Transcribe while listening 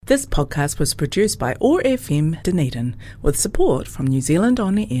This podcast was produced by OAR FM Dunedin with support from New Zealand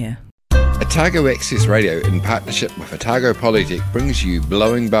On Air. Otago Access Radio, in partnership with Otago Polytech, brings you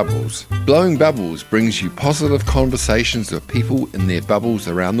Blowing Bubbles. Blowing Bubbles brings you positive conversations with people in their bubbles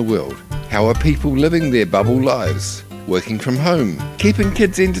around the world. How are people living their bubble lives? Working from home, keeping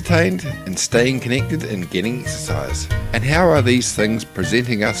kids entertained, and staying connected and getting exercise. And how are these things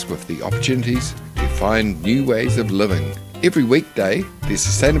presenting us with the opportunities to find new ways of living? Every weekday, the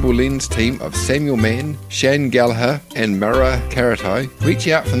Sustainable Lens team of Samuel Mann, Shane Gallagher and Mara Karatai reach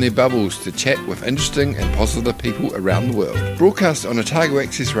out from their bubbles to chat with interesting and positive people around the world. Broadcast on Otago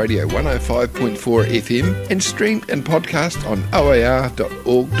Access Radio 105.4 FM and streamed and podcast on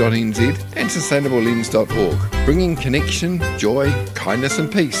oar.org.nz and sustainablelens.org, bringing connection, joy, kindness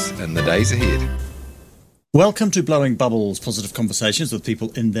and peace in the days ahead. Welcome to Blowing Bubbles, positive conversations with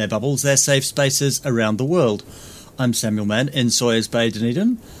people in their bubbles, their safe spaces around the world. I'm Samuel Mann in Sawyers Bay,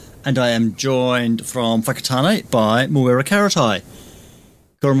 Dunedin, and I am joined from Whakatane by Mawera Karatai.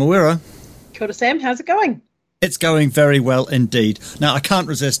 Kia ora, Mawera. Kia ora, Sam. How's it going? It's going very well indeed. Now, I can't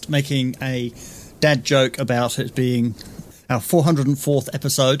resist making a dad joke about it being our 404th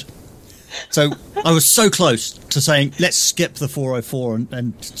episode. So I was so close to saying, let's skip the 404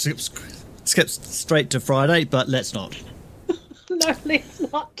 and skip straight to Friday, but let's not. No, let's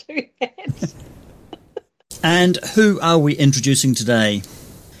not do that. And who are we introducing today?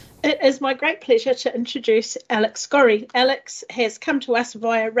 It is my great pleasure to introduce Alex Scorry. Alex has come to us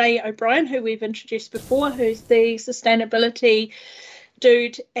via Ray O'Brien, who we've introduced before, who's the sustainability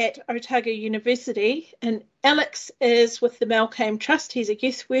dude at Otago University. And Alex is with the Malcolm Trust. He's a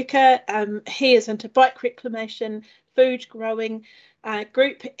youth worker. He is into bike reclamation, food growing,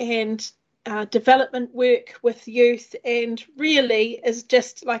 group and development work with youth, and really is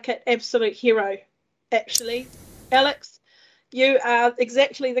just like an absolute hero. Actually, Alex, you are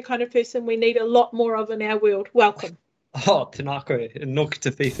exactly the kind of person we need a lot more of in our world. Welcome. Oh, tēnā koe, noka te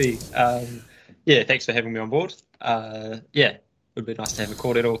whiwhi. Thanks for having me on board. It would be nice to have a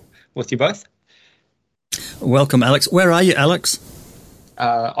kōrero with you both. Welcome, Alex. Where are you, Alex?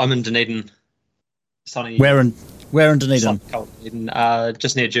 I'm in Dunedin. Sunny. Where in Dunedin? Dunedin,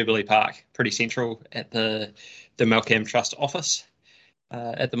 just near Jubilee Park, pretty central at the Malcolm Trust office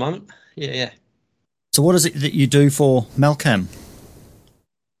at the moment. Yeah. So what is it that you do for Malcolm?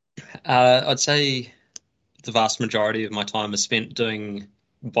 I'd say the vast majority of my time is spent doing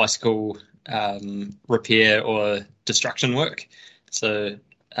bicycle repair or destruction work. So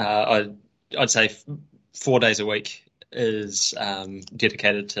I'd say 4 days a week is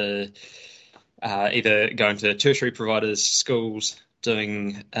dedicated to either going to tertiary providers, schools,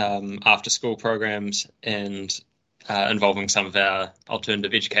 doing after-school programs, and involving some of our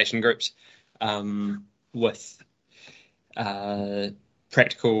alternative education groups. With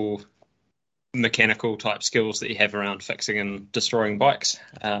practical mechanical type skills that you have around fixing and destroying bikes,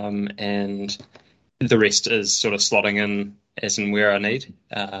 and the rest is sort of slotting in as and where I need.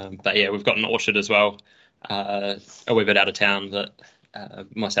 We've got an orchard as well, a wee bit out of town that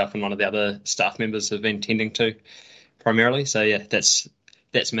myself and one of the other staff members have been tending to primarily. So that's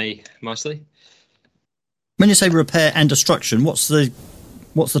me mostly. When you say repair and destruction, what's the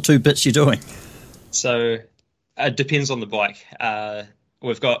two bits you're doing? So it depends on the bike.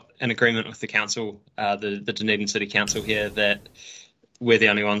 We've got an agreement with the council, the Dunedin City Council here, that we're the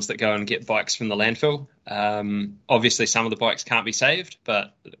only ones that go and get bikes from the landfill. Obviously, some of the bikes can't be saved,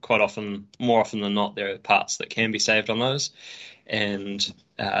 but quite often, more often than not, there are parts that can be saved on those. And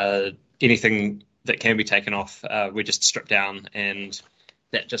anything that can be taken off, we just strip down, and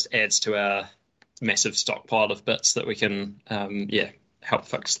that just adds to our massive stockpile of bits that we can help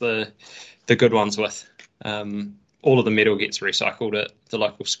fix the good ones with. All of the metal gets recycled at the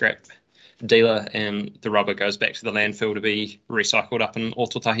local scrap dealer, and the rubber goes back to the landfill to be recycled up in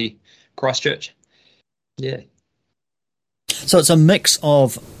Ōtautahi, Christchurch. Yeah. So it's a mix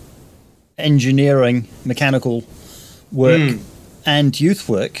of engineering, mechanical work and youth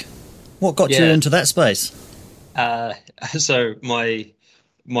work. What got you into that space? So my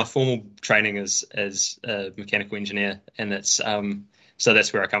formal training is as a mechanical engineer, and it's so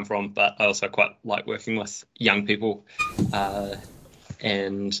that's where I come from. But I also quite like working with young people,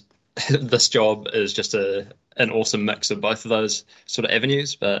 and this job is just an awesome mix of both of those sort of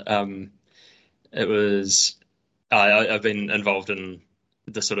avenues. But it was I've been involved in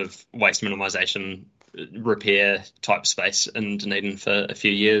the sort of waste minimisation repair type space in Dunedin for a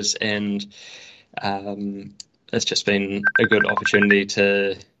few years, and it's just been a good opportunity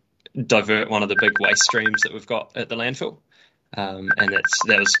to divert one of the big waste streams that we've got at the landfill. And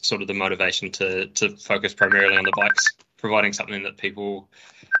that was sort of the motivation to focus primarily on the bikes, providing something that people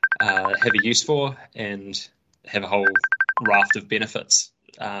have a use for and have a whole raft of benefits,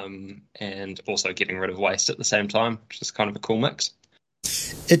 and also getting rid of waste at the same time, which is kind of a cool mix.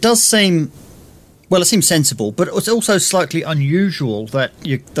 It does seem, well, it seems sensible, but it's also slightly unusual that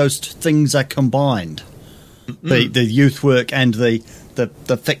those things are combined. Mm-hmm. The youth work and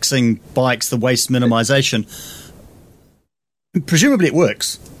the fixing bikes, the waste minimisation. Presumably it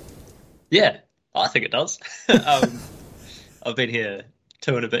works. Yeah, I think it does. I've been here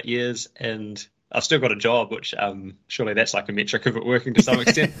 2 and a bit years, and I've still got a job, which surely that's like a metric of it working to some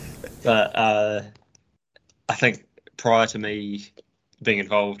extent. But I think prior to me being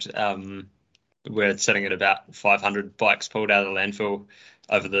involved, we're sitting at about 500 bikes pulled out of the landfill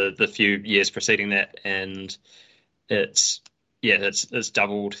over the few years preceding that, and it's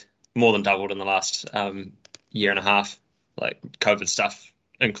doubled, more than doubled in the last year and a half, like COVID stuff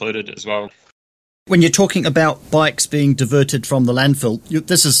included as well. When you're talking about bikes being diverted from the landfill,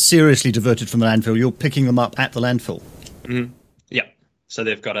 this is seriously diverted from the landfill. You're picking them up at the landfill. Mm-hmm. Yeah. So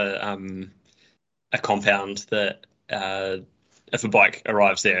they've got a compound that if a bike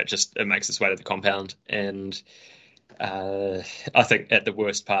arrives there, it makes its way to the compound. And I think at the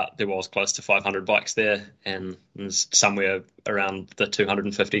worst part, there was close to 500 bikes there, and there's somewhere around the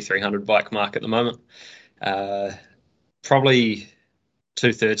 250, 300 bike mark at the moment. Probably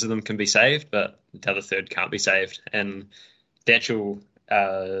 2/3 of them can be saved, but the other third can't be saved. And the actual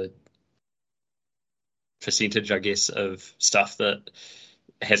percentage, I guess, of stuff that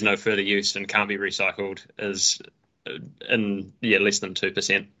has no further use and can't be recycled is less than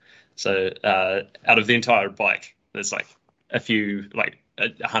 2%. So out of the entire bike, there's like a few, like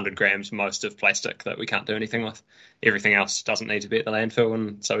 100 grams most of plastic that we can't do anything with. Everything else doesn't need to be at the landfill,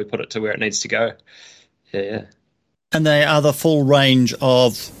 and so we put it to where it needs to go. Yeah. And they are the full range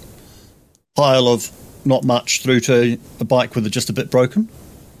of pile of not much through to a bike with it just a bit broken?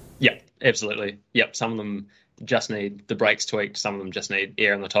 Yeah, absolutely. Yep, some of them just need the brakes tweaked, some of them just need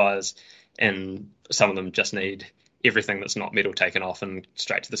air in the tyres, and some of them just need everything that's not metal taken off and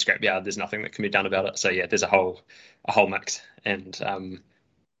straight to the scrapyard. There's nothing that can be done about it. So yeah, there's a whole mix, and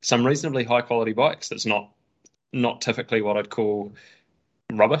some reasonably high quality bikes. That's not typically what I'd call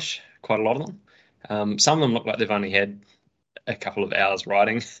rubbish, quite a lot of them. Some of them look like they've only had a couple of hours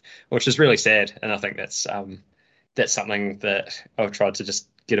riding, which is really sad. And I think that's something that I've tried to just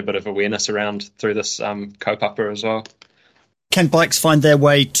get a bit of awareness around through this kaupapa as well. Can bikes find their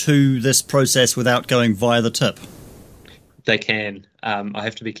way to this process without going via the tip? They can. I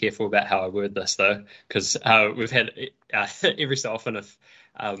have to be careful about how I word this, though, because we've had every so often if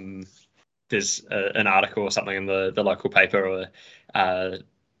there's an article or something in the local paper, or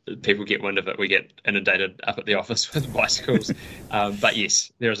people get wind of it, we get inundated up at the office with bicycles. But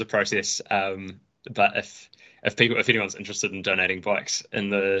yes, there is a process. But if anyone's interested in donating bikes in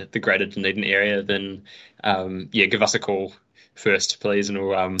the greater Dunedin area, then give us a call first, please, and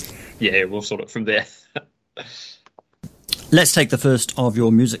we'll sort it from there. Let's take the first of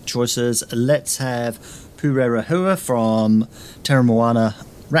your music choices. Let's have Pūrere Hua from Te Moana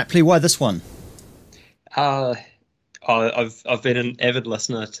Rapley. Why this one? I've been an avid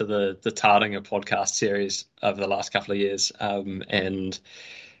listener to the Taringa podcast series over the last couple of years, and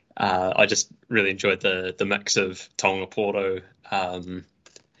I just really enjoyed the mix of Tonga Poro, Waiata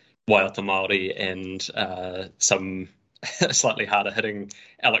Māori, and some slightly harder hitting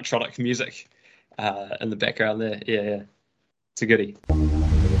electronic music in the background there. Yeah, it's a goodie.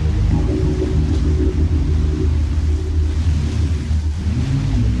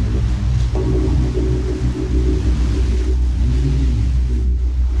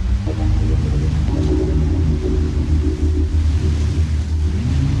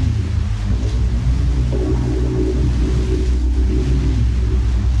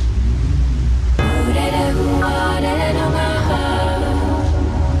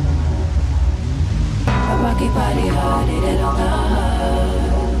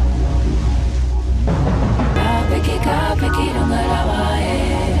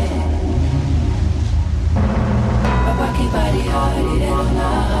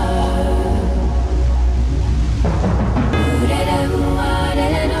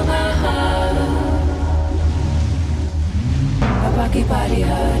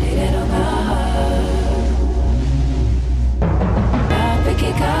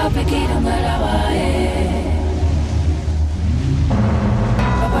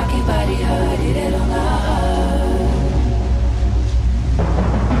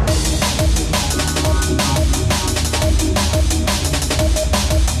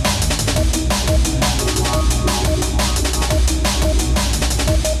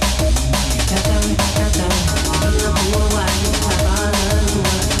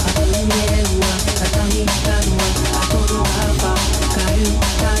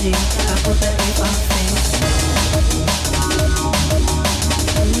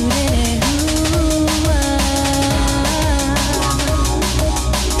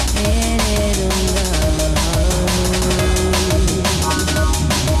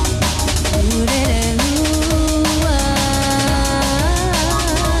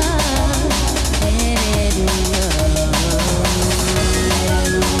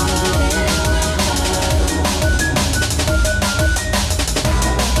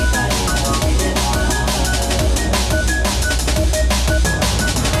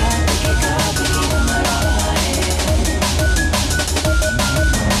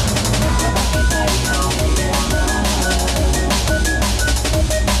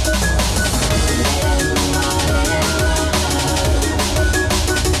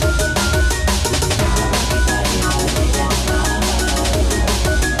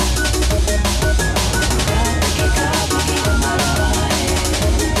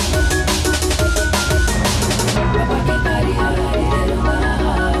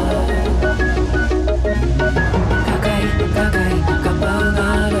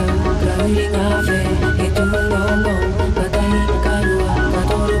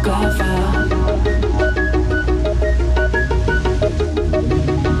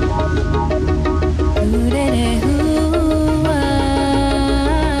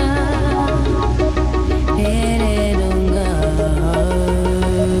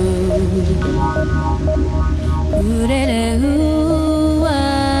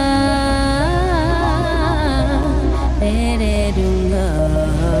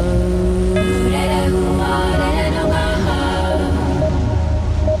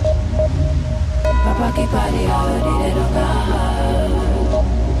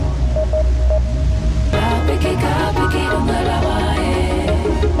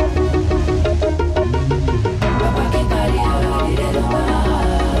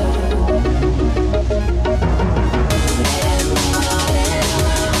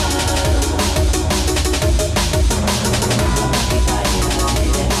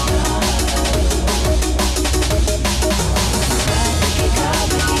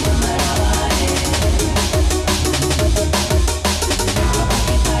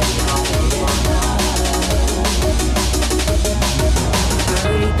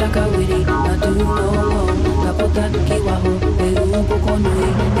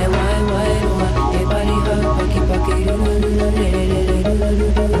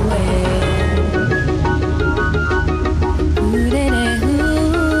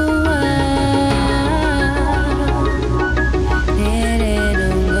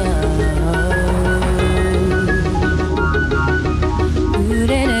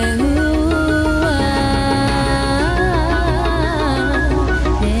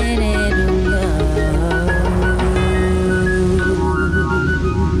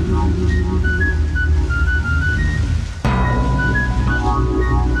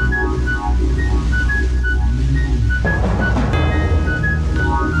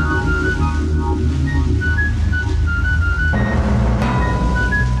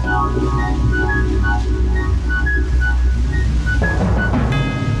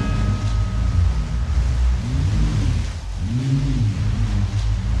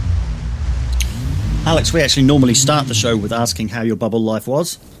 Alex, we actually normally start the show with asking how your bubble life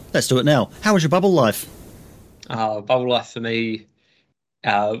was. Let's do it now. How was your bubble life? Bubble life for me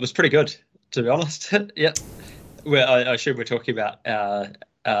was pretty good, to be honest. Yep. I assume we're talking about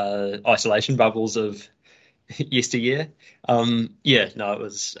isolation bubbles of yesteryear. It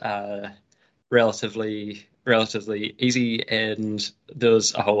was relatively easy, and there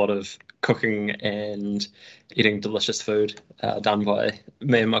was a whole lot of cooking and eating delicious food done by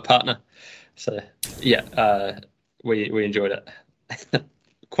me and my partner. So we enjoyed it.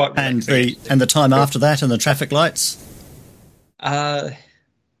 Quite relaxing. And the time after that and the traffic lights. That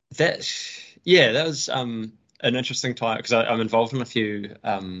was an interesting time because I'm involved in a few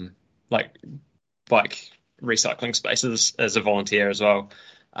bike recycling spaces as a volunteer as well,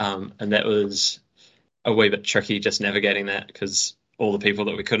 and that was a wee bit tricky just navigating that because all the people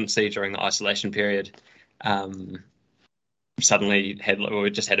that we couldn't see during the isolation period suddenly we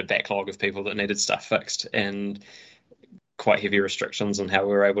just had a backlog of people that needed stuff fixed and quite heavy restrictions on how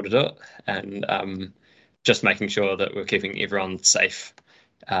we were able to do it, and just making sure that we're keeping everyone safe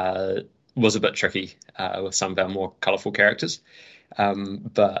was a bit tricky with some of our more colourful characters.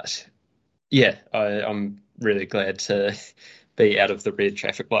 But yeah, I'm really glad to be out of the red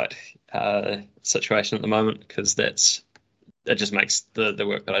traffic light situation at the moment because it just makes the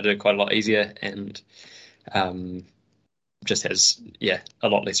work that I do quite a lot easier and just has a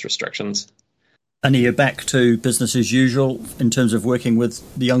lot less restrictions. And are you back to business as usual in terms of working with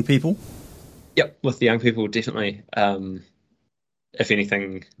the young people? Yep, with the young people, definitely. If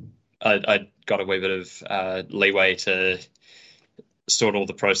anything, I got a wee bit of leeway to sort all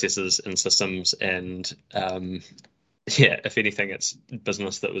the processes and systems, and if anything, it's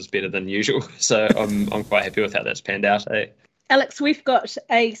business that was better than usual. So I'm quite happy with how that's panned out. Alex, we've got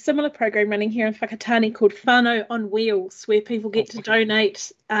a similar program running here in Whakatane called Whānau on Wheels, where people get to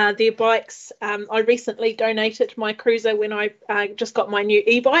donate their bikes. I recently donated my cruiser when I just got my new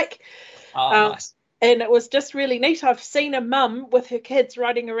e-bike. Nice. And it was just really neat. I've seen a mum with her kids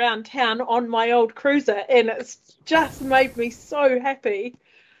riding around town on my old cruiser, and it's just made me so happy.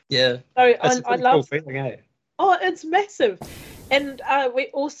 Yeah, so that's I love. Cool feeling, eh? Oh, it's massive. And we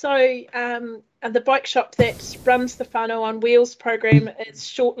also, the bike shop that runs the Whānau on Wheels program is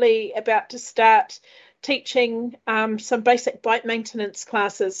shortly about to start teaching some basic bike maintenance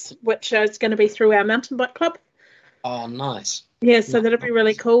classes, which is going to be through our mountain bike club. Oh, nice. Yeah, so that'll be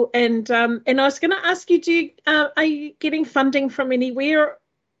really cool. And I was going to ask you, are you getting funding from anywhere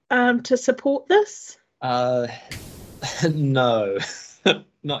to support this? No,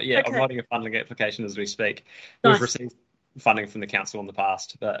 not yet. Okay. I'm writing a funding application as we speak. Nice. We've received funding from the council in the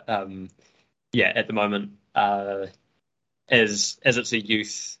past, but at the moment, as it's a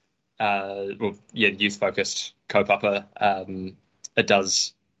youth focused kaupapa, it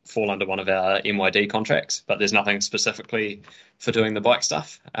does fall under one of our MYD contracts, but there's nothing specifically for doing the bike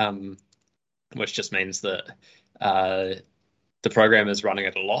stuff, which just means that the program is running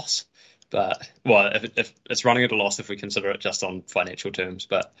at a loss. But if it's running at a loss if we consider it just on financial terms,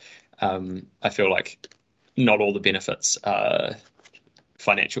 but I feel like not all the benefits are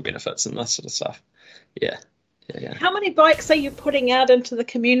financial benefits and this sort of stuff. Yeah. Yeah. How many bikes are you putting out into the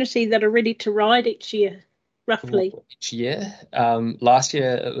community that are ready to ride each year, roughly? Each year. Last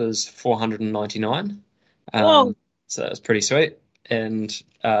year it was 499. Whoa. So that's pretty sweet. And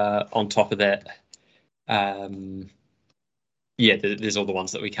on top of that, there's all the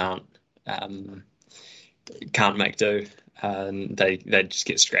ones that we can't make do. They just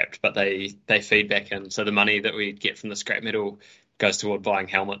get scrapped, but they feed back in. So the money that we get from the scrap metal goes toward buying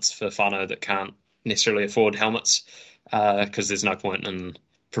helmets for whānau that can't necessarily afford helmets, because there's no point in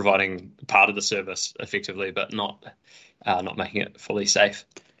providing part of the service effectively, but not making it fully safe.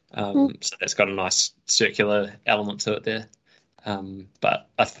 So that's got a nice circular element to it there. But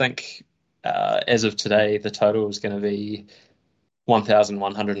I think as of today, the total is going to be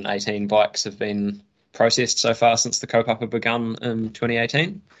 1,118 bikes have been processed so far since the kaupapa begun in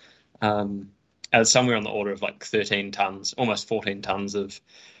 2018. Somewhere on the order of like 13 tons, almost 14 tons of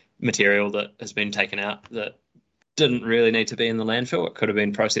material that has been taken out that didn't really need to be in the landfill. It could have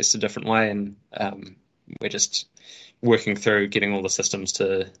been processed a different way, and we're just working through getting all the systems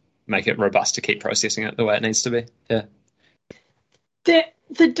to make it robust to keep processing it the way it needs to be. Yeah.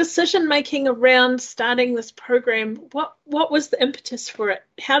 The decision making around starting this program, what was the impetus for it?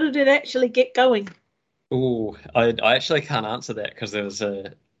 How did it actually get going? Oh, I actually can't answer that, because there was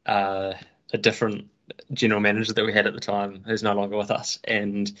a different general manager that we had at the time who's no longer with us,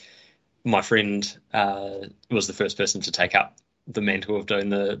 and my friend was the first person to take up the mantle of doing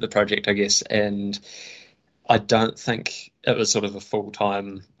the project, I guess. And I don't think it was sort of a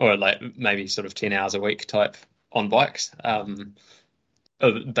full-time, or like maybe sort of 10 hours a week type on bikes.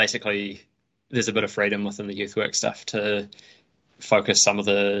 Basically, there's a bit of freedom within the youth work stuff to focus some of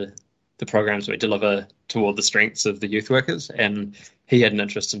the programs we deliver toward the strengths of the youth workers, and he had an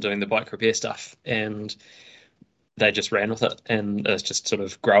interest in doing the bike repair stuff, and they just ran with it, and it's just sort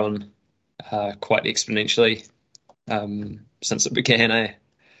of grown quite exponentially since it began.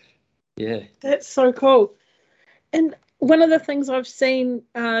 Yeah, that's so cool. And one of the things I've seen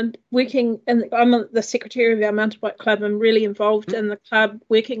working, and I'm the secretary of our mountain bike club. I'm really involved in the club,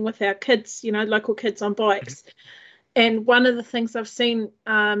 working with our kids, local kids on bikes. And one of the things I've seen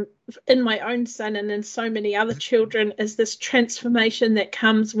in my own son and in so many other children is this transformation that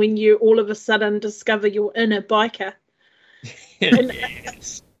comes when you all of a sudden discover your inner biker.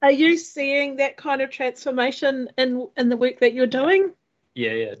 Yes. Are you seeing that kind of transformation in the work that you're doing?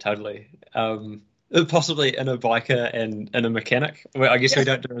 Yeah, totally. Possibly in a biker and in a mechanic. Well, I guess we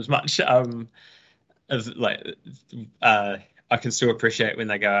don't do as much. I can still appreciate when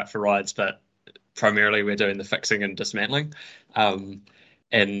they go out for rides, but primarily we're doing the fixing and dismantling,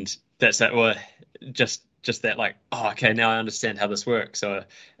 and that's that. Well, just that, like, okay, now I understand how this works. So,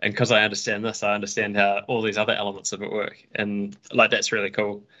 and because I understand this, I understand how all these other elements of it work, and like that's really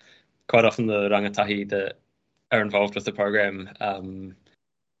cool. Quite often the rangatahi that are involved with the program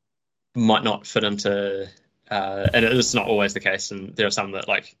might not fit into, and it's not always the case. And there are some that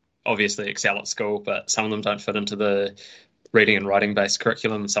like obviously excel at school, but some of them don't fit into the reading and writing based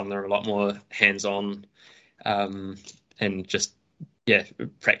curriculum. Some of them are a lot more hands-on and just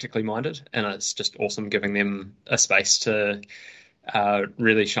practically minded, and it's just awesome giving them a space to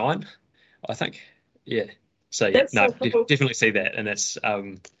really shine, I think. So definitely see that, and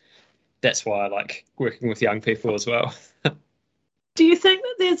that's why I like working with young people as well. Do you think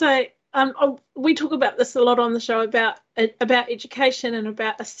that there's we talk about this a lot on the show about education and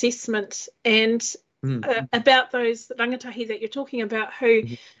about assessment and about those rangatahi that you're talking about who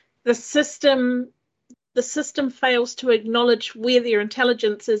the system fails to acknowledge where their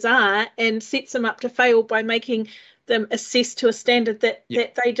intelligences are and sets them up to fail by making them assess to a standard that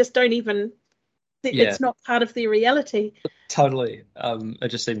they just don't even, it's not part of their reality. Totally. It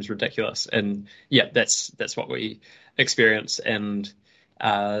just seems ridiculous. And that's what we experience. And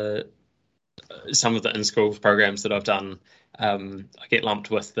some of the in-school programs that I've done, I get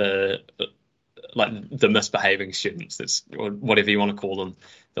lumped with the misbehaving students, or whatever you want to call them,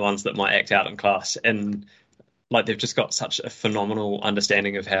 the ones that might act out in class, and like they've just got such a phenomenal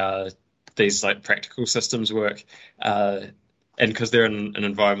understanding of how these like practical systems work, and because they're in an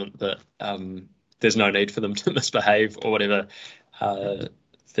environment that there's no need for them to misbehave or whatever,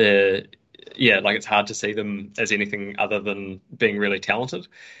 it's hard to see them as anything other than being really talented,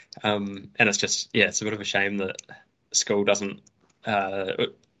 and it's just it's a bit of a shame that school doesn't,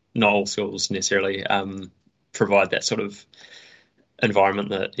 not all schools necessarily provide that sort of environment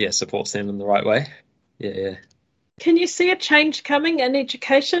that supports them in the right way. Can you see a change coming in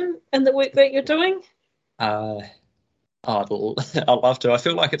education in the work that you're doing? I'd love to. I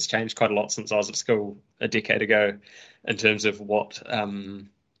feel like it's changed quite a lot since I was at school a decade ago in terms of what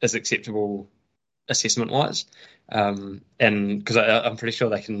is acceptable assessment-wise. And because I'm pretty sure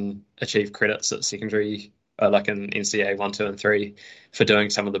they can achieve credits at secondary, like in NCA 1, 2, and 3, for doing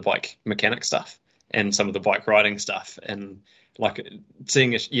some of the bike mechanic stuff and some of the bike riding stuff, and like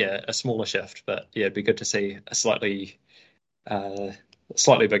seeing a smaller shift. But yeah, it'd be good to see a slightly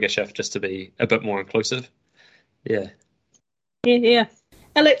bigger shift, just to be a bit more inclusive. Yeah.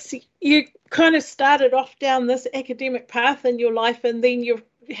 Alex, you kind of started off down this academic path in your life, and then you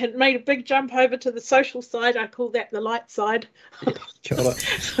had made a big jump over to the social side. I call that the light side. So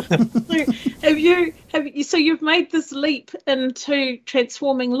you've made this leap into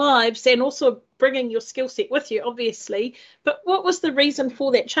transforming lives and also bringing your skill set with you, obviously. But what was the reason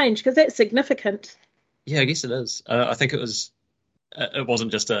for that change? Because that's significant. Yeah, I guess it is. I think it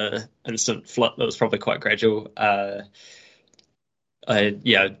wasn't just an instant flip. It was probably quite gradual.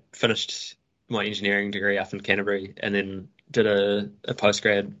 I finished my engineering degree up in Canterbury, and then did a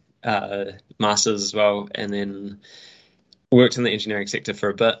postgrad master's as well, and then worked in the engineering sector for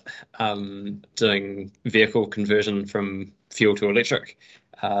a bit, doing vehicle conversion from fuel to electric,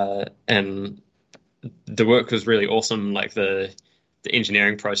 and the work was really awesome. Like the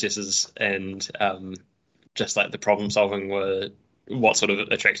engineering processes and just like the problem solving were what sort of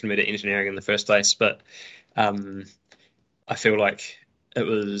attracted me to engineering in the first place. But I feel like it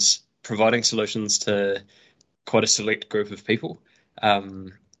was providing solutions to quite a select group of people,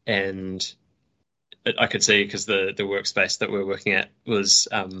 and I could see, because the workspace that we were working at was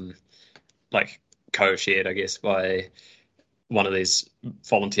like co-shared, I guess, by one of these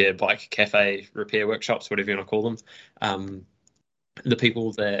volunteer bike cafe repair workshops, whatever you want to call them. The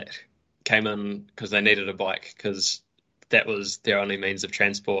people that came in because they needed a bike, because that was their only means of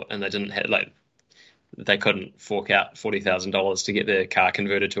transport, and they didn't have, like, they couldn't fork out $40,000 to get their car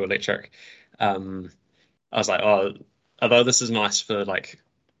converted to electric. I was like, although this is nice for like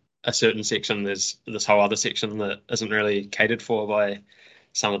a certain section, there's this whole other section that isn't really catered for by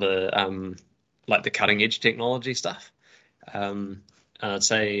some of the like the cutting edge technology stuff. And I'd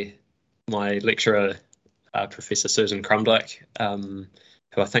say my lecturer, Professor Susan Crumdyke, who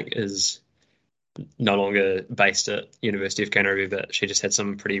I think is no longer based at University of Canterbury, but she just had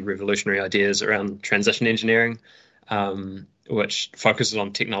some pretty revolutionary ideas around transition engineering, which focuses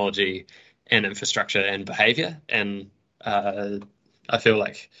on technology and infrastructure and behavior. And I feel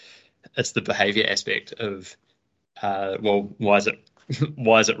like it's the behavior aspect of, why is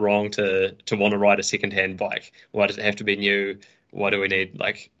it wrong to want to ride a secondhand bike? Why does it have to be new? Why do we need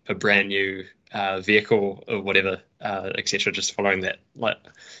like a brand new vehicle or whatever, etc.? Just following that like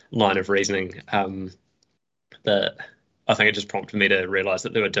line of reasoning, that I think it just prompted me to realize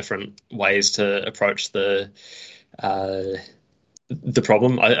that there were different ways to approach the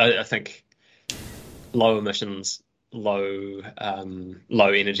problem. I think low emissions, low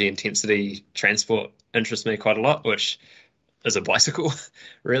energy intensity transport interests me quite a lot, which is a bicycle,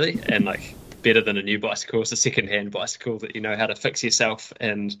 really, and like better than a new bicycle is a second-hand bicycle that you know how to fix yourself,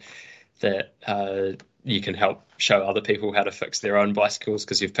 and that you can help show other people how to fix their own bicycles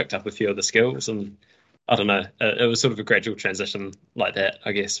because you've picked up a few of the skills. And I don't know, it was sort of a gradual transition like that,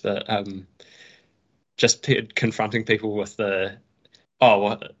 I guess, but just confronting people with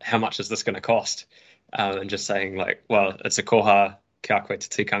how much is this going to cost? And just saying like, well, it's a koha kia koe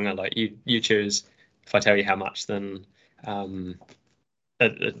te tikanga, like you choose. If I tell you how much, then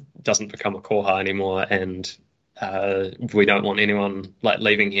it doesn't become a koha anymore, and we don't want anyone like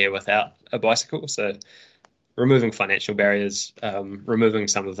leaving here without a bicycle. So removing financial barriers, removing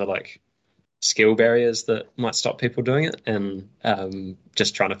some of the like skill barriers that might stop people doing it, and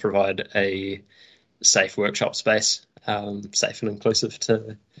just trying to provide a safe workshop space, safe and inclusive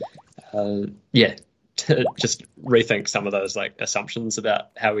to just rethink some of those like assumptions about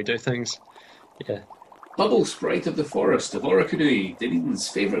how we do things. Yeah. Bubble sprite of the forest of Orokonui, Dunedin's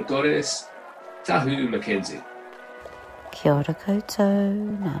favourite goddess, Tahu Mackenzie. Kia ora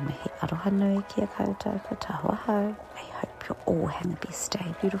koutou, ngā mihi aroha nui kia koutou ko taua hau. I hope you're all having the best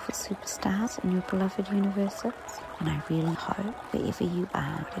day, beautiful superstars in your beloved universes. And I really hope wherever you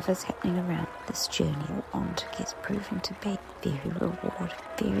are, whatever's happening around, this journey you're on to gets proven to be very rewarding,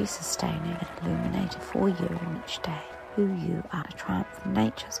 very sustaining, and illuminated for you in each day. Who you are to triumph from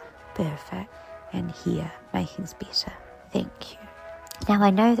nature's perfect and here making's better. Thank you. Now I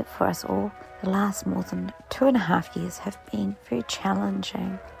know that for us all, the last more than 2.5 years have been very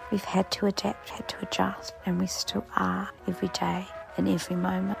challenging. We've had to adapt, had to adjust, and we still are every day in every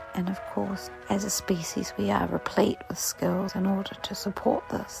moment. And of course, as a species, we are replete with skills in order to support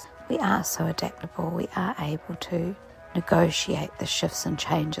this. We are so adaptable, we are able to negotiate the shifts and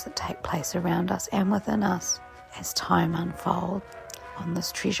changes that take place around us and within us as time unfolds on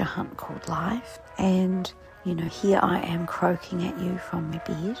this treasure hunt called life. And, you know, here I am croaking at you from my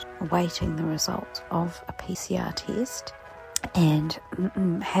bed, awaiting the results of a PCR test. And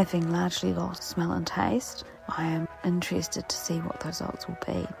having largely lost smell and taste, I am interested to see what the results will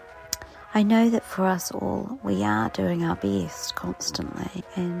be. I know that for us all, we are doing our best constantly,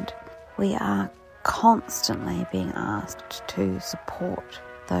 and we are constantly being asked to support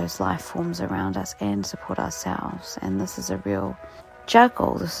those life forms around us and support ourselves. And this is a real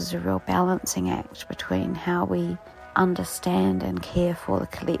juggle, this is a real balancing act between how we understand and care for the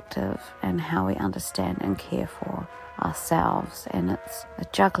collective and how we understand and care for ourselves. And it's a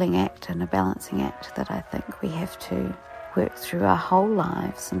juggling act and a balancing act that I think we have to work through our whole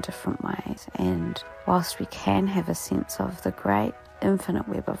lives in different ways. And whilst we can have a sense of the great infinite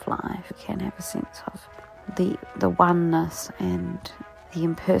web of life, we can have a sense of the oneness and the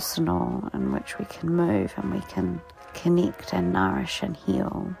impersonal in which we can move and we can connect and nourish and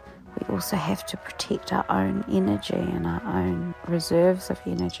heal, we also have to protect our own energy and our own reserves of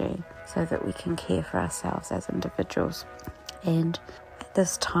energy so that we can care for ourselves as individuals. And at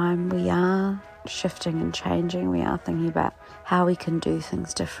this time we are shifting and changing. We are thinking about how we can do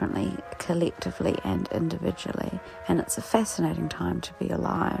things differently, collectively and individually. And it's a fascinating time to be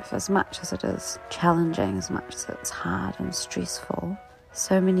alive, as much as it is challenging, as much as it's hard and stressful.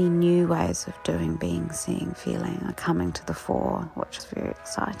 So many new ways of doing, being, seeing, feeling are coming to the fore, which is very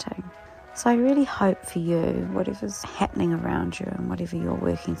exciting. So I really hope for you, whatever's happening around you and whatever you're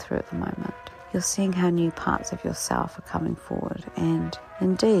working through at the moment, you're seeing how new parts of yourself are coming forward, and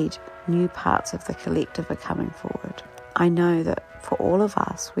indeed new parts of the collective are coming forward. I know that for all of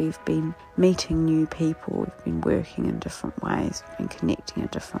us, we've been meeting new people, we've been working in different ways, we've been connecting in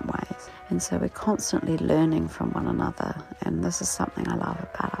different ways, and so we're constantly learning from one another. And this is something I love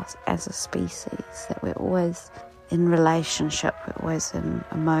about us as a species, that we're always in relationship, we're always in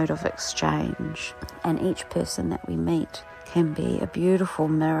a mode of exchange, and each person that we meet can be a beautiful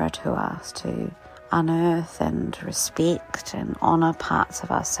mirror to us to unearth and respect and honour parts of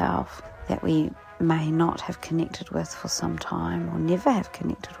ourselves that we may not have connected with for some time or never have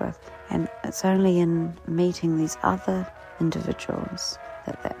connected with. And it's only in meeting these other individuals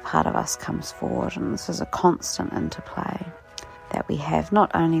that that part of us comes forward. And this is a constant interplay that we have,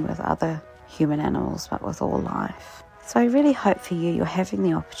 not only with other human animals but with all life. So I really hope for you, you're having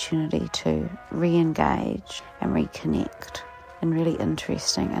the opportunity to re-engage and reconnect in really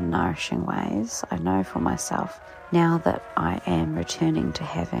interesting and nourishing ways. I know for myself, now that I am returning to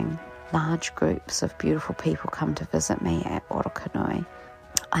having large groups of beautiful people come to visit me at Orokonui,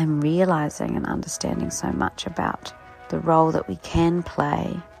 I'm realising and understanding so much about the role that we can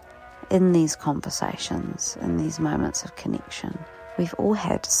play in these conversations, in these moments of connection. We've all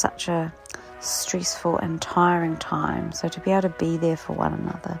had such a stressful and tiring time, so to be able to be there for one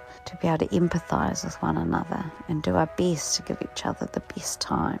another, to be able to empathise with one another and do our best to give each other the best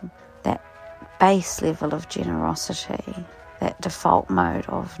time, that base level of generosity, that default mode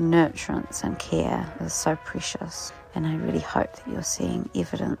of nurturance and care is so precious. And I really hope that you're seeing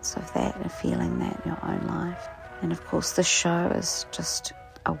evidence of that and feeling that in your own life. And of course this show is just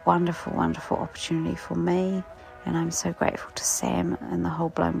a wonderful, wonderful opportunity for me. And I'm so grateful to Sam and the whole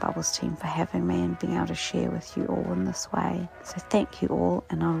Blowing Bubbles team for having me and being able to share with you all in this way. So thank you all,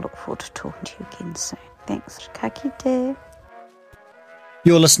 and I'll look forward to talking to you again soon. Thanks. Ka kite.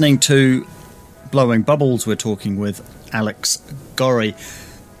 You're listening to Blowing Bubbles. We're talking with Alex Gorry.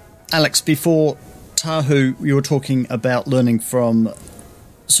 Alex, before Tahu, you were talking about learning from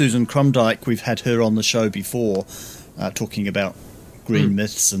Susan Crumdyke. We've had her on the show before, talking about green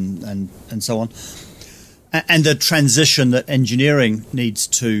myths and so on. And the transition that engineering needs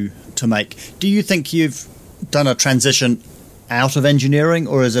to make. Do you think you've done a transition out of engineering,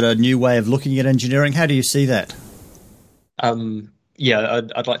 or is it a new way of looking at engineering? How do you see that? Yeah,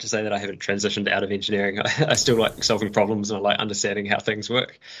 I'd like to say that I haven't transitioned out of engineering. I still like solving problems and I like understanding how things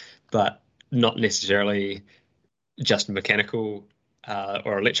work, but not necessarily just mechanical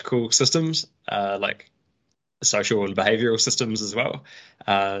or electrical systems, like social and behavioural systems as well.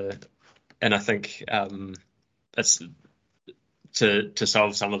 And I think it's to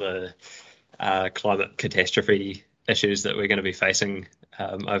solve some of the climate catastrophe issues that we're going to be facing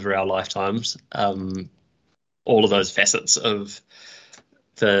over our lifetimes. All of those facets of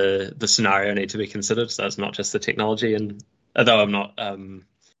the scenario need to be considered. So it's not just the technology. And although I'm not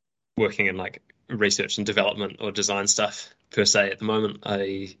working in like research and development or design stuff per se at the moment,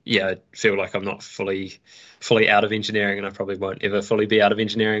 I feel like I'm not fully out of engineering, and I probably won't ever fully be out of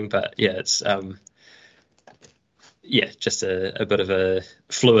engineering. But yeah, it's just a bit of a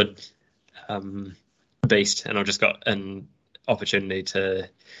fluid beast, and I've just got an opportunity to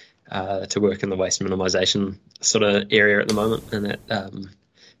to work in the waste minimisation sort of area at the moment, and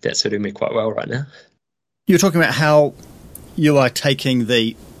that's suiting me quite well right now. You're talking about how you are taking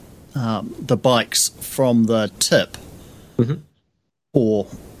the bikes from the tip, or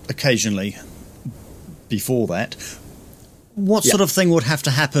occasionally before that. What sort of thing would have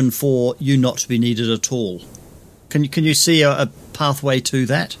to happen for you not to be needed at all? Can you see a pathway to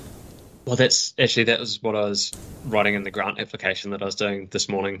that? Well, that was what I was writing in the grant application that I was doing this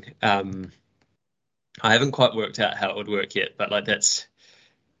morning. I haven't quite worked out how it would work yet, but that's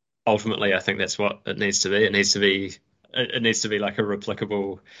ultimately, I think that's what it needs to be. It needs to be like a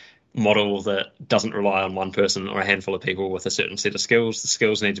replicable model that doesn't rely on one person or a handful of people with a certain set of skills. The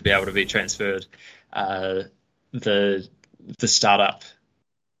skills need to be able to be transferred. The startup,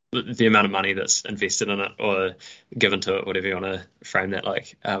 the amount of money that's invested in it or given to it, whatever you want to frame that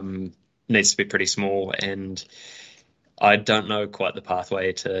like, needs to be pretty small. And I don't know quite the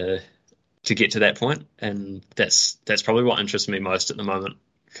pathway to get to that point. And that's probably what interests me most at the moment,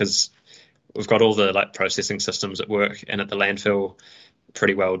 because we've got all the processing systems at work and at the landfill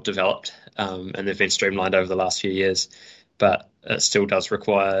pretty well developed, and they've been streamlined over the last few years, but it still does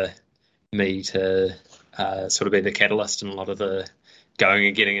require me to sort of be the catalyst in a lot of the going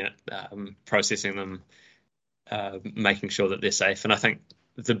and getting it, processing them, making sure that they're safe. And I think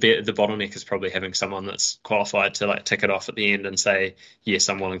the bottleneck is probably having someone that's qualified to tick it off at the end and say, yes,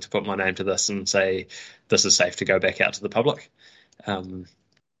 I'm willing to put my name to this and say this is safe to go back out to the public. And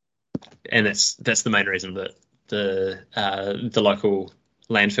that's the main reason that the local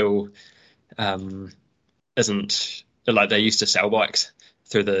landfill isn't they used to sell bikes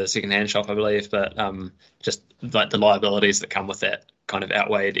through the secondhand shop, I believe, but just the liabilities that come with that kind of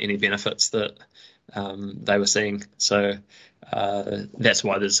outweighed any benefits that they were seeing. So that's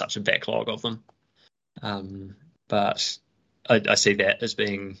why there's such a backlog of them. But I see that as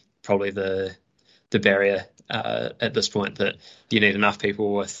being probably the barrier at this point, that you need enough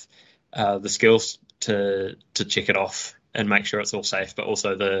people with the skills to check it off and make sure it's all safe, but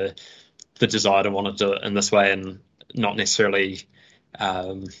also the desire to want to do it in this way and not necessarily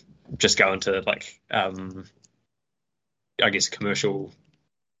just go into I guess commercial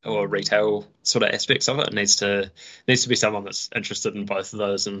or retail sort of aspects of it. It needs to be someone that's interested in both of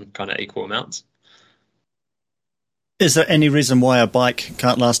those in kind of equal amounts. Is there any reason why a bike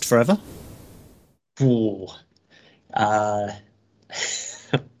can't last forever? Ooh.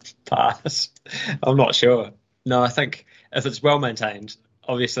 Pass. I'm not sure. No, I think if it's well maintained,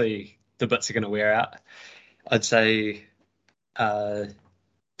 obviously the bits are going to wear out. I'd say the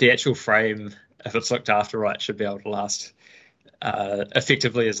actual frame, if it's looked after right, should be able to last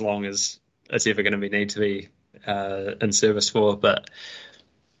effectively as long as it's ever going to need to be in service for. But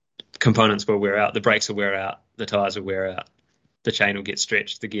components will wear out, the brakes will wear out, the tyres will wear out, the chain will get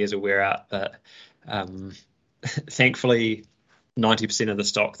stretched, the gears will wear out. But thankfully, 90% of the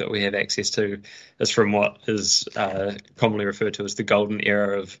stock that we have access to is from what is commonly referred to as the golden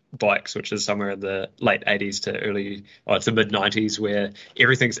era of bikes, which is somewhere in the late 80s to mid 90s, where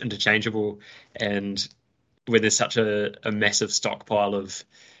everything's interchangeable, and where there's such a massive stockpile of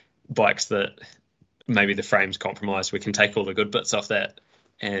bikes that maybe the frame's compromised, we can take all the good bits off that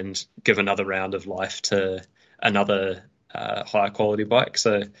and give another round of life to another higher quality bike.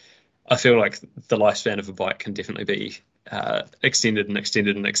 So I feel like the lifespan of a bike can definitely be extended and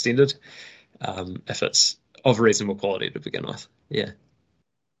extended and extended if it's of reasonable quality to begin with. Yeah.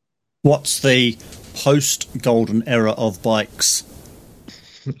 What's the post-golden era of bikes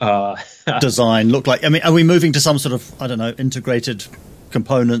design look like? I mean, are we moving to some sort of, I don't know, integrated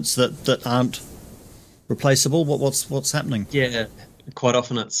components that aren't replaceable? What's happening? Yeah, quite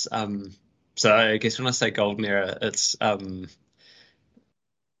often it's so I guess when I say golden era, it's no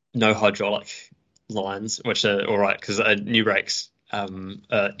hydraulic lines, which are all right because new brakes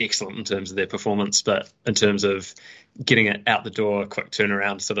are excellent in terms of their performance, but in terms of getting it out the door, quick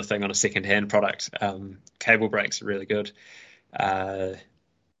turnaround sort of thing on a second-hand product, cable brakes are really good.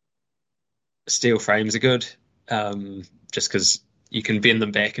 Steel frames are good, just because you can bend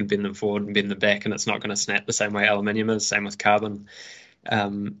them back and bend them forward and bend them back, and it's not going to snap the same way aluminium is. Same with carbon,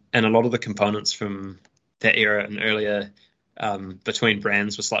 and a lot of the components from that era and earlier between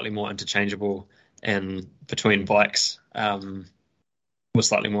brands were slightly more interchangeable, and between bikes were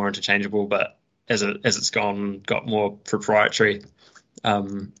slightly more interchangeable. But as it's got more proprietary,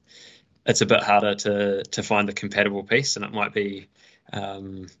 it's a bit harder to find a compatible piece, and it might be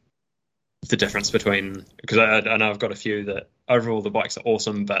the difference between, because I know I've got a few that overall the bikes are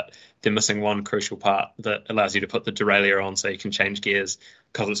awesome, but they're missing one crucial part that allows you to put the derailleur on so you can change gears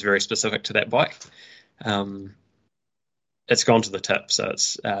because it's very specific to that bike. it's gone to the tip, so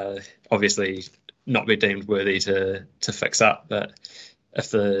it's obviously not be deemed worthy to fix up. But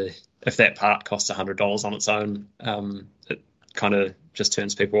if that part costs $100 on its own, it kind of just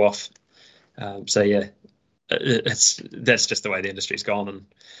turns people off. So yeah, that's just the way the industry's gone,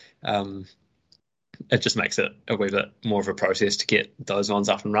 and it just makes it a wee bit more of a process to get those ones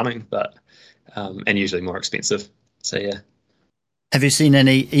up and running, but and usually more expensive. So yeah. Have you seen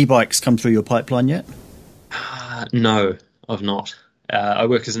any e-bikes come through your pipeline yet? No, I've not. I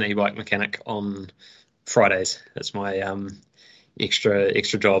work as an e-bike mechanic on Fridays. That's my extra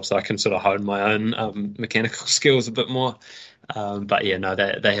job, so I can sort of hone my own mechanical skills a bit more. But yeah, no,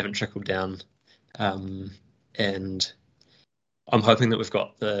 they haven't trickled down. And I'm hoping that we've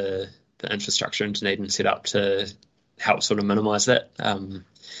got the infrastructure in Dunedin set up to help sort of minimise that.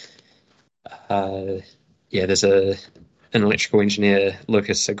 There's an electrical engineer,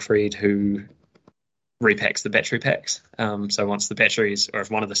 Lucas Siegfried, who repacks the battery packs. So once the batteries, or if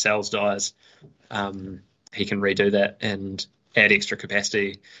one of the cells dies, he can redo that and add extra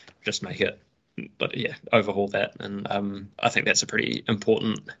capacity, just make it, but yeah, overhaul that. And I think that's a pretty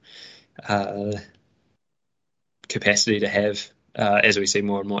important capacity to have as we see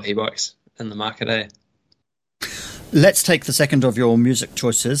more and more e-bikes in the market. Let's take the second of your music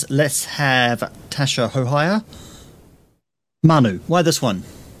choices. Let's have Tasha Hohaya. Manu, why this one?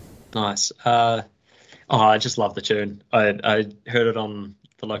 Nice. I just love the tune. I heard it on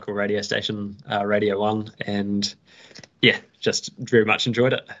the local radio station, Radio 1, and yeah, just very much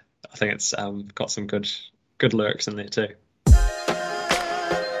enjoyed it. I think it's got some good lyrics in there too.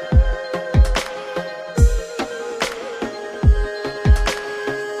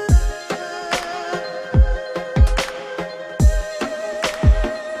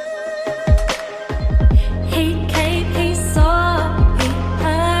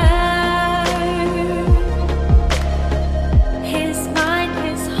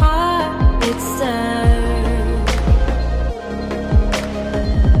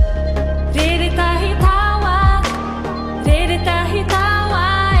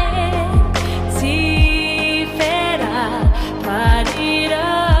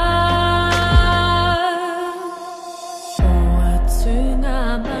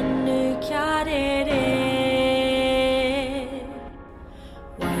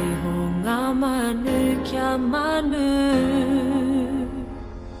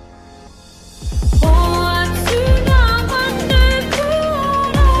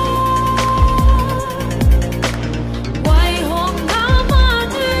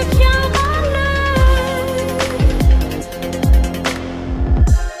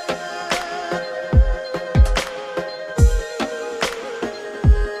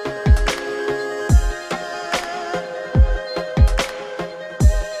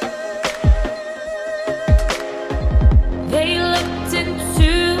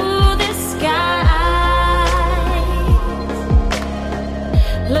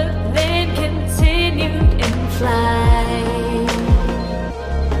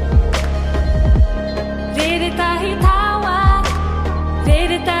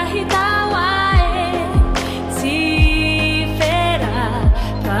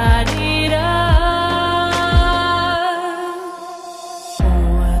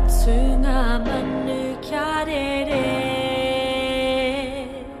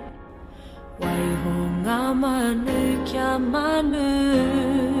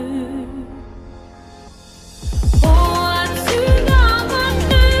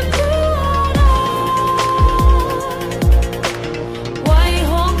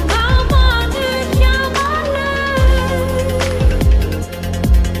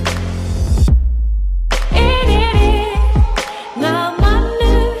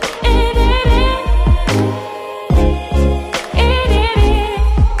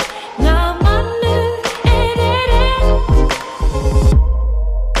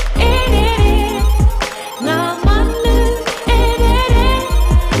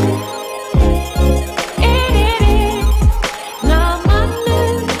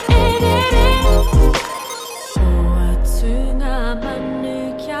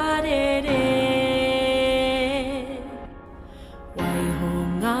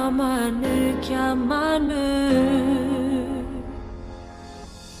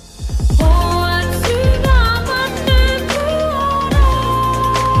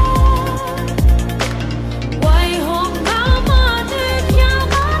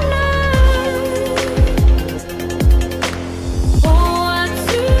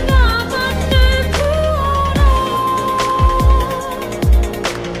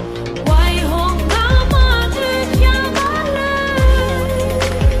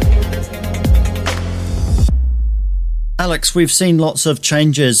 Alex, we've seen lots of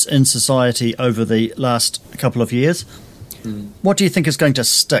changes in society over the last couple of years. What do you think is going to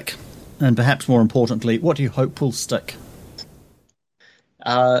stick? And perhaps more importantly, what do you hope will stick?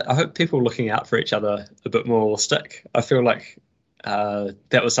 I hope people looking out for each other a bit more will stick. I feel like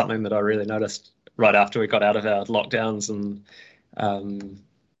that was something that I really noticed right after we got out of our lockdowns, and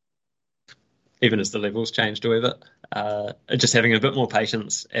even as the levels changed a wee bit, just having a bit more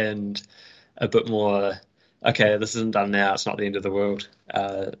patience and a bit more, okay, this isn't done now, it's not the end of the world.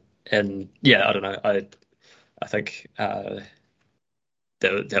 And yeah, I don't know, I think that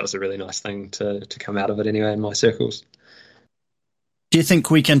was a really nice thing to come out of it anyway in my circles. Do you think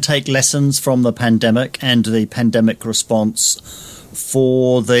we can take lessons from the pandemic and the pandemic response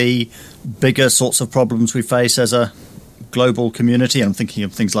for the bigger sorts of problems we face as a global community? I'm thinking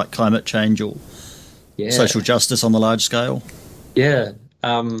of things like climate change or social justice on the large scale. Yeah.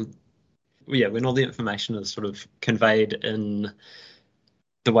 When all the information is sort of conveyed in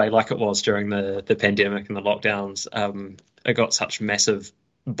the way like it was during the pandemic and the lockdowns, it got such massive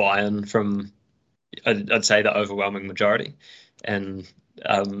buy-in from, I'd say, the overwhelming majority. And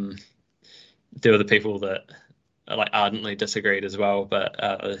there were the people that ardently disagreed as well, but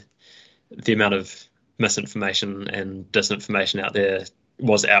the amount of misinformation and disinformation out there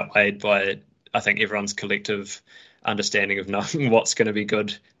was outweighed by, I think, everyone's collective understanding of knowing what's going to be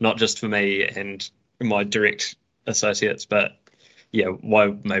good, not just for me and my direct associates, but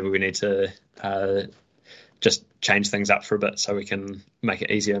why maybe we need to just change things up for a bit so we can make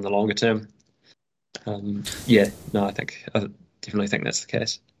it easier in the longer term. I definitely think that's the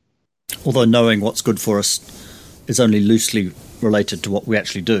case. Although knowing what's good for us is only loosely related to what we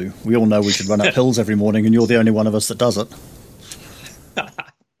actually do. We all know we should run up hills every morning, and you're the only one of us that does it.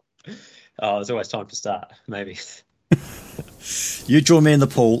 There's always time to start, maybe. You join me in the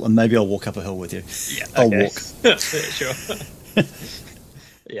pool, and maybe I'll walk up a hill with you. Yeah, I'll walk. Sure.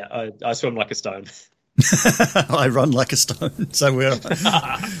 Yeah, I swim like a stone. I run like a stone, so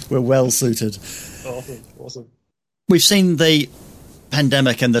we're well suited. Awesome. We've seen the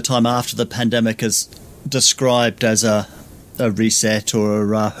pandemic and the time after the pandemic as described as a reset or a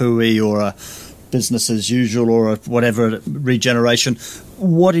rahui or a business as usual or a whatever regeneration.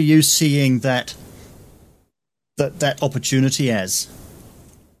 What are you seeing that opportunity as?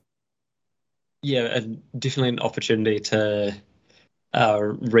 Yeah, definitely an opportunity to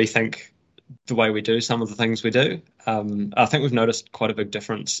rethink the way we do some of the things we do. I think we've noticed quite a big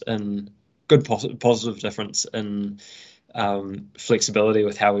difference positive difference in flexibility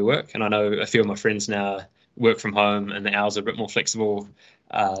with how we work. And I know a few of my friends now work from home and the hours are a bit more flexible,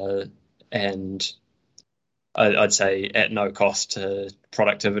 and I'd say at no cost to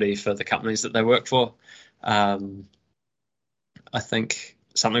productivity for the companies that they work for. I think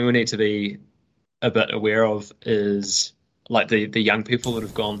something we need to be a bit aware of is like the young people that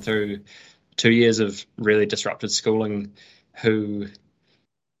have gone through 2 years of really disrupted schooling who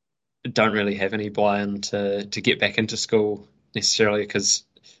don't really have any buy-in to get back into school necessarily, because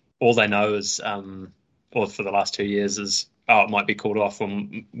all they know is, or for the last 2 years is, it might be called off, or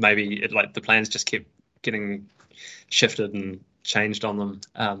maybe the plans just kept getting shifted and changed on them.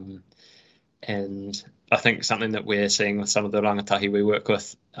 And I think something that we're seeing with some of the rangatahi we work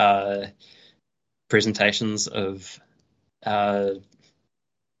with, presentations of high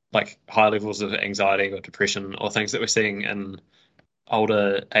levels of anxiety or depression, or things that we're seeing in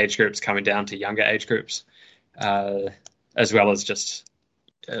older age groups coming down to younger age groups, as well as just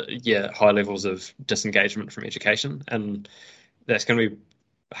high levels of disengagement from education. And that's going to be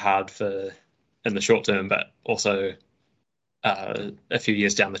hard in the short term, but also a few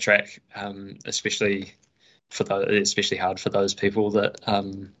years down the track, especially hard for those people that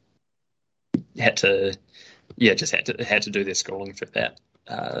had to do their schooling through that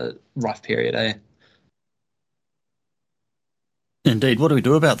rough period. Indeed. What do we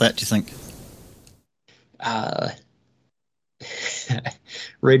do about that, do you think?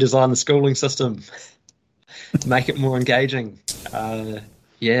 Redesign the schooling system. Make it more engaging. That's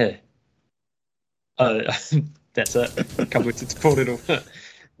it.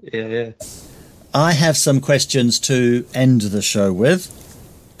 Yeah. I have some questions to end the show with,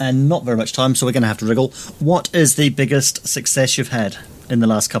 and not very much time, so we're going to have to wriggle. What is the biggest success you've had in the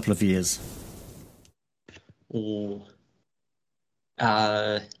last couple of years?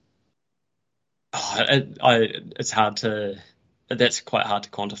 That's quite hard to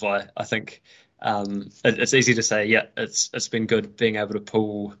quantify. I think it's easy to say, it's been good being able to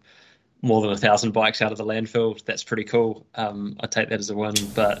pull more than 1,000 bikes out of the landfill. That's pretty cool. I take that as a win,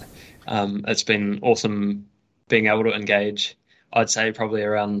 but it's been awesome being able to engage, I'd say probably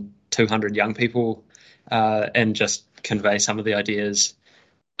around 200 young people, and just convey some of the ideas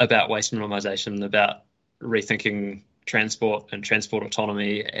about waste minimisation, about rethinking transport and transport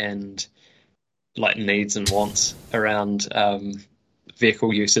autonomy, and like needs and wants around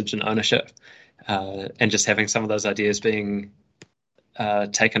vehicle usage and ownership, and just having some of those ideas being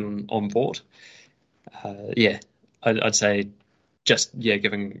taken on board. I'd say just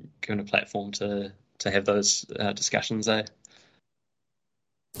giving a platform to have those discussions.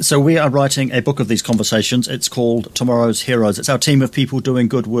 So we are writing a book of these conversations. It's called Tomorrow's Heroes. It's our team of people doing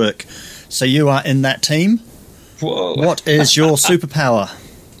good work. So you are in that team. Whoa. What is your superpower?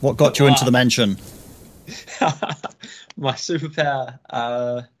 What got you into the mansion? My superpower.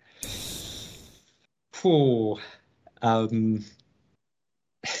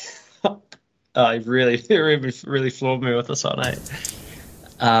 I really floored me with this one,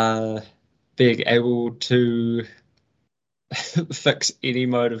 being able to fix any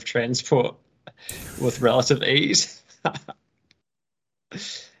mode of transport with relative ease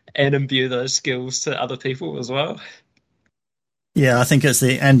and imbue those skills to other people as well. Yeah, I think it's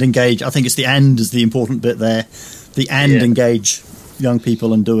the and engage. I think it's the and is the important bit there. The and engage young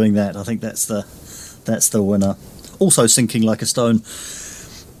people in doing that. I think that's the winner. Also sinking like a stone.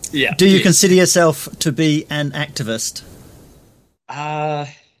 Yeah. Do you consider yourself to be an activist?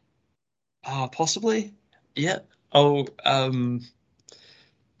 Possibly. Yeah. I've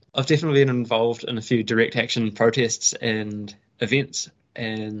definitely been involved in a few direct action protests and events,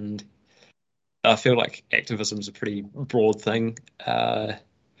 and I feel like activism is a pretty broad thing. I'm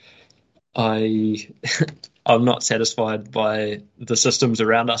not satisfied by the systems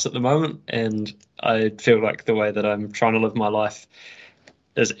around us at the moment, and I feel like the way that I'm trying to live my life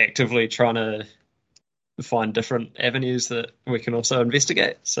is actively trying to find different avenues that we can also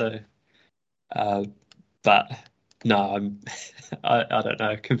investigate. So, but no, I don't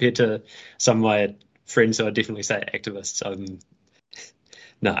know. Compared to some of my friends who I'd definitely say activists,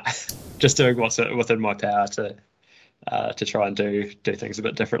 just doing what's within my power to try and do things a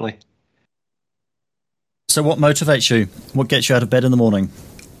bit differently. So what motivates you? What gets you out of bed in the morning?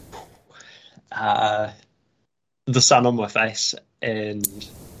 The sun on my face, and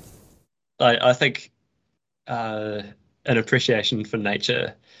I think an appreciation for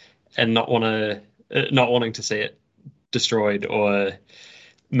nature, and not wanting to see it destroyed or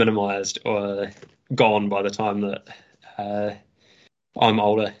minimized or gone by the time that I'm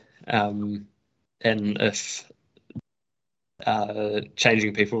older. And if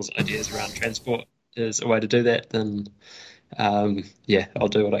changing people's ideas around transport is a way to do that, then I'll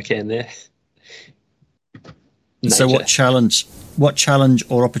do what I can there. Nature. So what challenge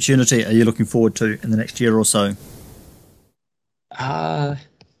or opportunity are you looking forward to in the next year or so?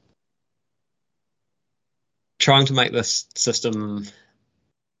 Trying to make this system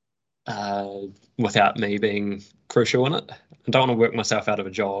without me being crucial in it. I don't want to work myself out of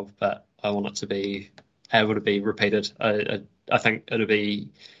a job, but I want it to be able to be repeated. I think it'll be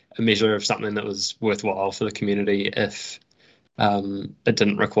a measure of something that was worthwhile for the community if it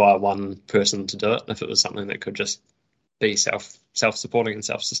didn't require one person to do it, if it was something that could just be self-supporting and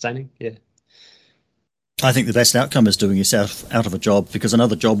self-sustaining. Yeah. I think the best outcome is doing yourself out of a job, because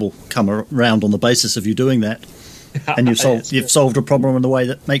another job will come around on the basis of you doing that, and you've solved a problem in the way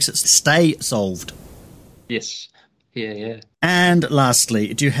that makes it stay solved. Yes. Yeah. And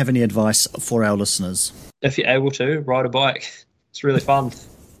lastly, do you have any advice for our listeners? If you're able to, ride a bike. It's really fun.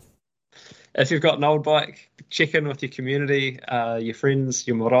 If you've got an old bike, check in with your community, your friends,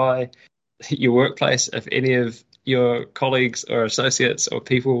 your marae, your workplace. If any of your colleagues or associates or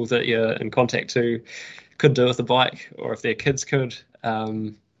people that you're in contact to could do with a bike, or if their kids could,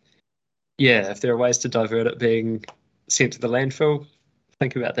 if there are ways to divert it being sent to the landfill,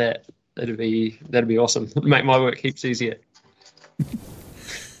 think about that. That'd be awesome. Make my work heaps easier.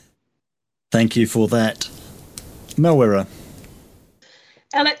 Thank you for that. Melwera.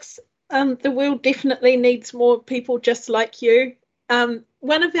 Alex, the world definitely needs more people just like you.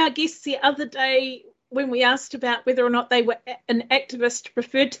 One of our guests the other day, when we asked about whether or not they were an activist,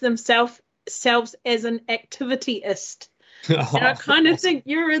 referred to themselves as an activityist. And I kind of think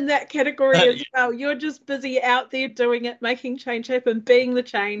you're in that category as well. You're just busy out there doing it, making change happen, being the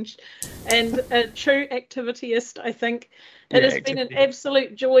change, and a true activityist, I think. It has been an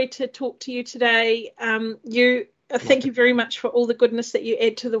absolute joy to talk to you today. Thank you very much for all the goodness that you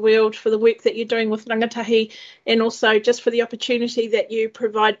add to the world, for the work that you're doing with Rangatahi, and also just for the opportunity that you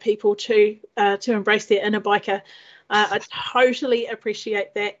provide people to embrace their inner biker. I totally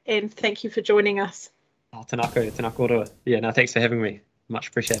appreciate that, and thank you for joining us. Oh, tēnā kōrua. Yeah, no, thanks for having me. Much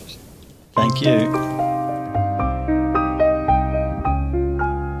appreciated. Thank you.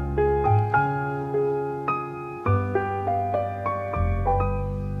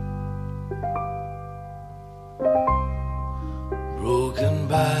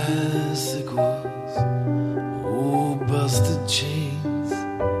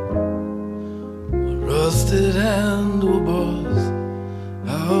 rusted handlebars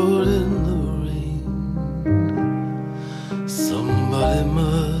out in the rain. Somebody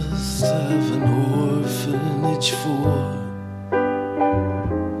must have an orphanage for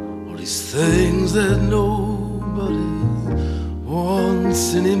all these things that nobody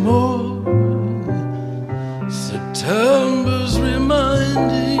wants anymore. September's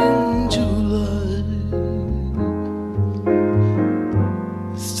reminding July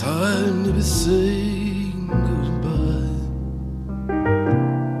it's time to be saying goodbye.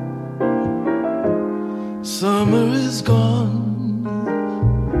 Summer is gone,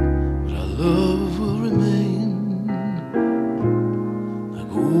 but our love will remain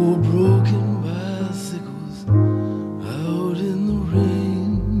like old broken bicycles out in the rain.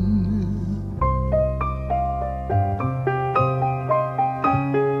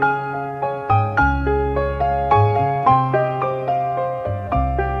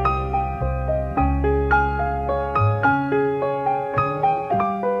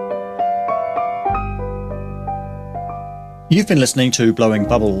 You've been listening to Blowing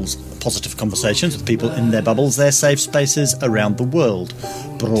Bubbles, positive conversations with people in their bubbles, their safe spaces around the world.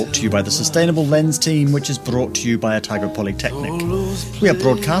 Brought to you by the Sustainable Lens team, which is brought to you by Otago Polytechnic. We are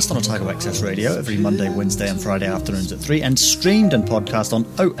broadcast on Otago Access Radio every Monday, Wednesday and Friday afternoons at 3 and streamed and podcast on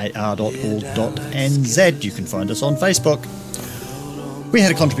oar.org.nz. You can find us on Facebook. We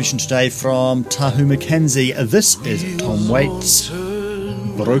had a contribution today from Tahu Mackenzie. This is Tom Waits,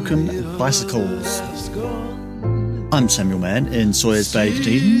 Broken Bicycles. I'm Samuel Mann in Sawyers Bay,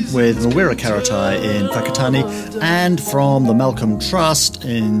 Dunedin, with Mawera Karatai in Whakatane, and from the Malcolm Trust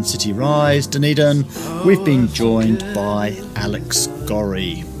in City Rise, Dunedin, we've been joined by Alex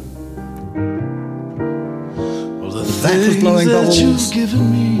Gorrie. That was Blowing Bubbles.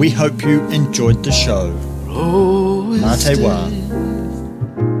 We hope you enjoyed the show. Nā te wā.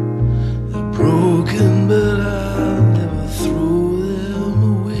 They're broken, but I'll never throw them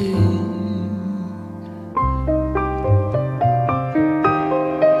away.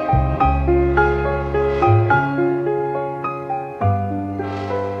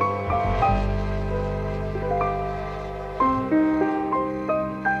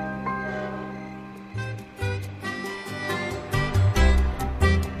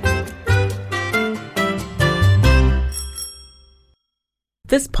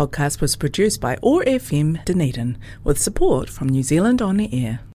 This podcast was produced by OAR FM Dunedin with support from New Zealand On the Air.